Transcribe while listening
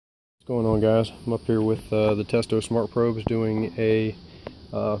Going on, guys? I'm up here with the Testo Smart Probes doing a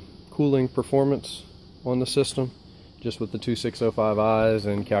cooling performance on the system, just with the 2605Is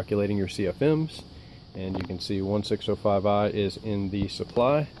and calculating your CFMs. And you can see 1605I is in the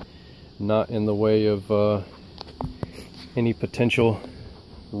supply, not in the way of any potential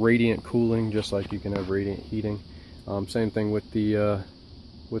radiant cooling, just like you can have radiant heating. Same thing with the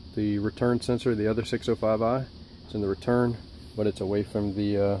return sensor, the other 605I. It's in the return, but it's away from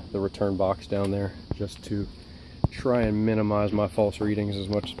the return box down there, just to try and minimize my false readings as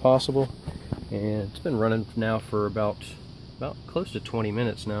much as possible. And it's been running now for about close to 20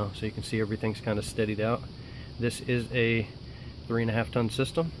 minutes now, so you can see everything's kind of steadied out. This is a 3.5 ton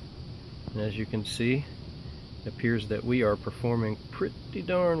system, and as you can see, it appears that we are performing pretty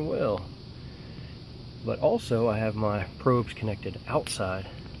darn well. But also I have my probes connected outside,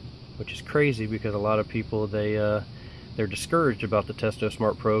 which is crazy because a lot of people, they're discouraged about the Testo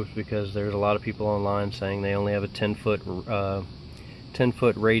Smart Probes because there's a lot of people online saying they only have a 10-foot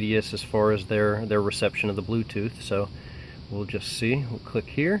radius as far as their reception of the Bluetooth. So we'll just see. We'll click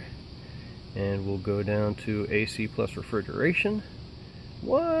here and we'll go down to AC plus refrigeration.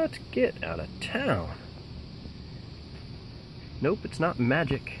 What? Get out of town. Nope, it's not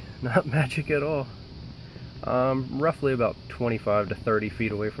magic. Not magic at all. Roughly about 25 to 30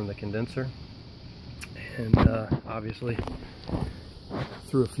 feet away from the condenser, and obviously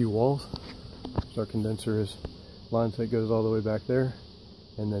through a few walls. So our condenser is line set goes all the way back there,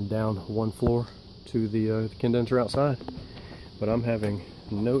 and then down one floor to the condenser outside. But I'm having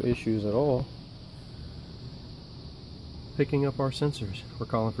no issues at all picking up our sensors. We're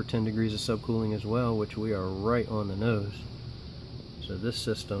calling for 10 degrees of subcooling as well, which we are right on the nose. So this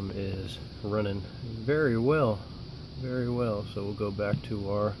system is running very well, very well. So we'll go back to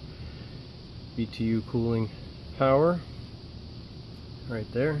our BTU cooling power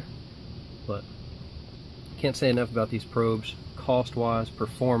right there. But can't say enough about these probes, cost-wise,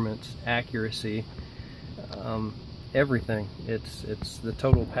 performance, accuracy, everything. It's the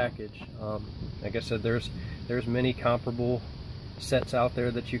total package. Like I said, there's many comparable sets out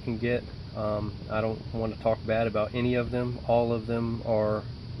there that you can get. I don't want to talk bad about any of them. All of them are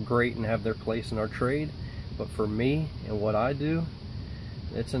great and have their place in our trade, but for me and what I do,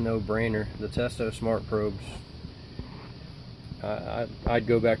 it's a no-brainer. The Testo Smart Probes, I'd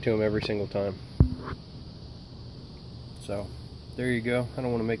go back to them every single time. So there you go. I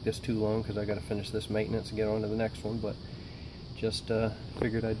don't want to make this too long because I got to finish this maintenance and get on to the next one, but just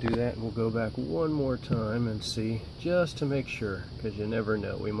figured I'd do that, and we'we'll go back one more time and see, just to make sure, because you never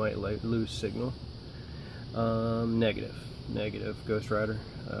know, we might lose signal. Negative Ghost Rider.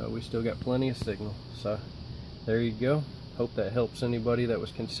 We still got plenty of signal. So there you go. Hope that helps anybody that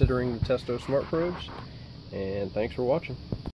was considering the Testo Smart Probes, and thanks for watching.